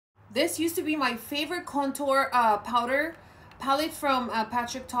This used to be my favorite contour powder palette from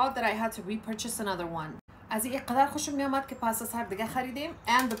Patrick Todd that I had to repurchase another one. از این قدر خوشم میامد که پس از هر دیگه خریدیم.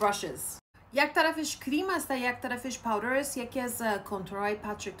 And the brushes. یک طرفش کریم است و یک طرفش پاودر است. یکی از کنتورهای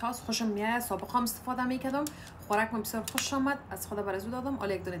پاتریک تاد خوشم میاد. سابقا هم استفاده میکردم. خوراک من بسیار خوش آمد. از خدا برزو دادم.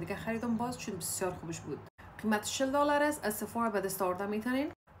 حالا یک دونه دیگه خریدم باز چون بسیار خوبش بود. قیمت $40 است. از سفارا به دست آورده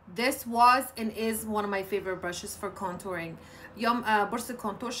میتونین. This was and is one of my favorite brushes for contouring. یا برس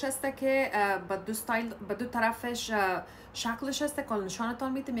کانتورش هسته که به دو طرفش شکلش هسته که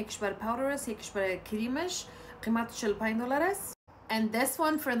نشانتان میتونم. یکیش برای پاودر است، یکیش برای کریمش. قیمت $45 است. And this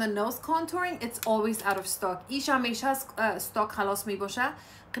one for the nose contouring, it's always out of stock. ایش همیشه از استاک خلاص می باشه.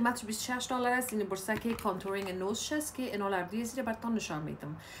 قیمتش $26 است. این برسه که کانتورینگ نوزش است که اینا لردوی زیر براتون نشان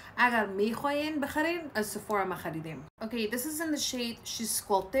میدم. اگر میخواین بخرین از سفارا ما خریدیم. Okay, this is in the shade She's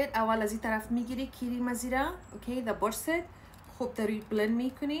Sculpted. اول از این طرف میگیری کریم زیرا. Okay, دا برست خوب داری بلند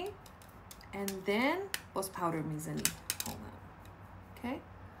میکنی. And then باز پاودر میزنی. Okay.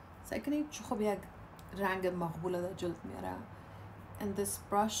 سعی چه خوب یک رنگ مقبول در جلد میاره. And this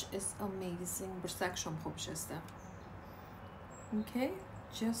brush is amazing. برسکشم خوبش هسته. Okay,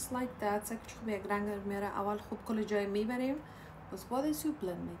 just like that. سعی خوب یک رنگ میاره. اول خوب کل جای میبریم. باز بعدش رو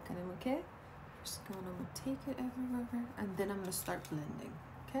blend میکنیم. Okay. Just gonna take it everywhere and then I'm gonna start blending.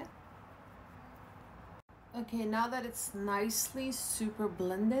 Okay. Okay, now that it's nicely super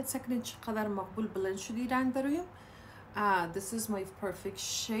blended, سعی چقدر مقبول blend شدی رنگ داریم. This is my perfect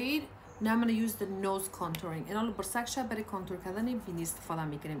shade. Now I'm going to use the nose contouring. And all برسکش برای کانتور کردن بینی استفاده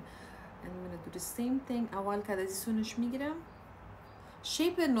میکنیم. And I'm going to do the same thing. اول که از سونش میگیرم.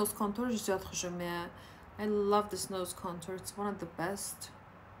 Shape nose contour زیاد خوشم میاد. I love this nose contour. It's one of the best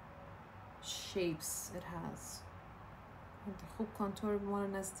shapes it has. خوب کانتور به ما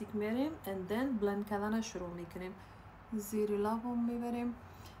نزدیک میاریم. And then blend کردن شروع میکنیم. زیر لبم میبریم.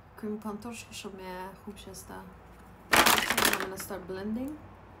 کریم کانتورش خوشم میاد. خوب شسته. I'm going to start blending.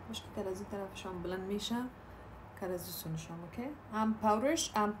 مش که از این طرفشان بلند میشه که از این سونشان. Okay, هم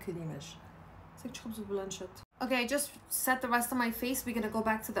پاودرش هم کریمش. سیک چه خوب زود بلند شد. Okay, I just set the rest of my face. We're gonna go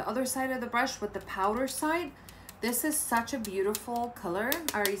back to the other side of the brush with the powder side. This is such a beautiful color.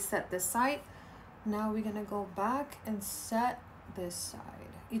 I already set this side. Now we're gonna go back and set this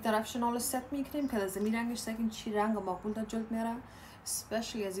side. این طرفشان حالا set میکنیم که از این رنگش سکن چی رنگ مقبول در جلد میاره.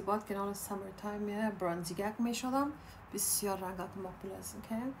 Especially از این بعد که حالا summer time میاره برانزیگک میشدم. بسیار رنگات مقبول است.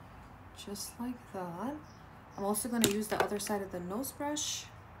 Okay, just like that. I'm also going to use the other side of the nose brush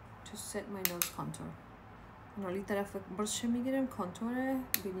to set my nose contour. حالی طرف برش میگیرم کانتور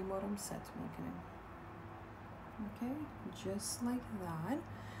بینی مارم set میکنم. Okay, just like that.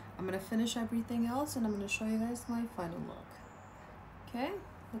 I'm going to finish everything else and I'm going to show you guys my final look. Okay,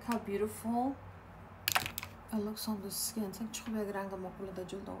 look how beautiful it looks on the skin. چه خوب یک رنگ مقبول در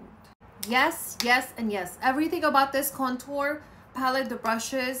جلد آورد. Yes, yes, and yes. Everything about this contour palette, the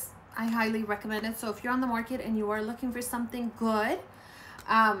brushes, I highly recommend it. So if you're on the market and you are looking for something good,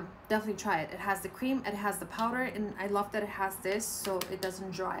 definitely try it. It has the cream, it has the powder, and I love that it has this so it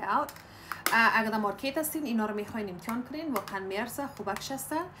doesn't dry out. اگر در مارکت هستین اینا رو میخواین امتحان کنین واقعا میرسه خوبک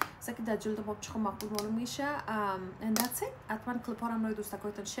هسته سکی در جلد ما چقدر مقبول معلوم میشه. And that's it. حتما کلیپ ها رو همراه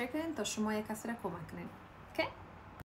دوستکایتان شیر کنین تا شما یک کسی را کمک کنین. Okay.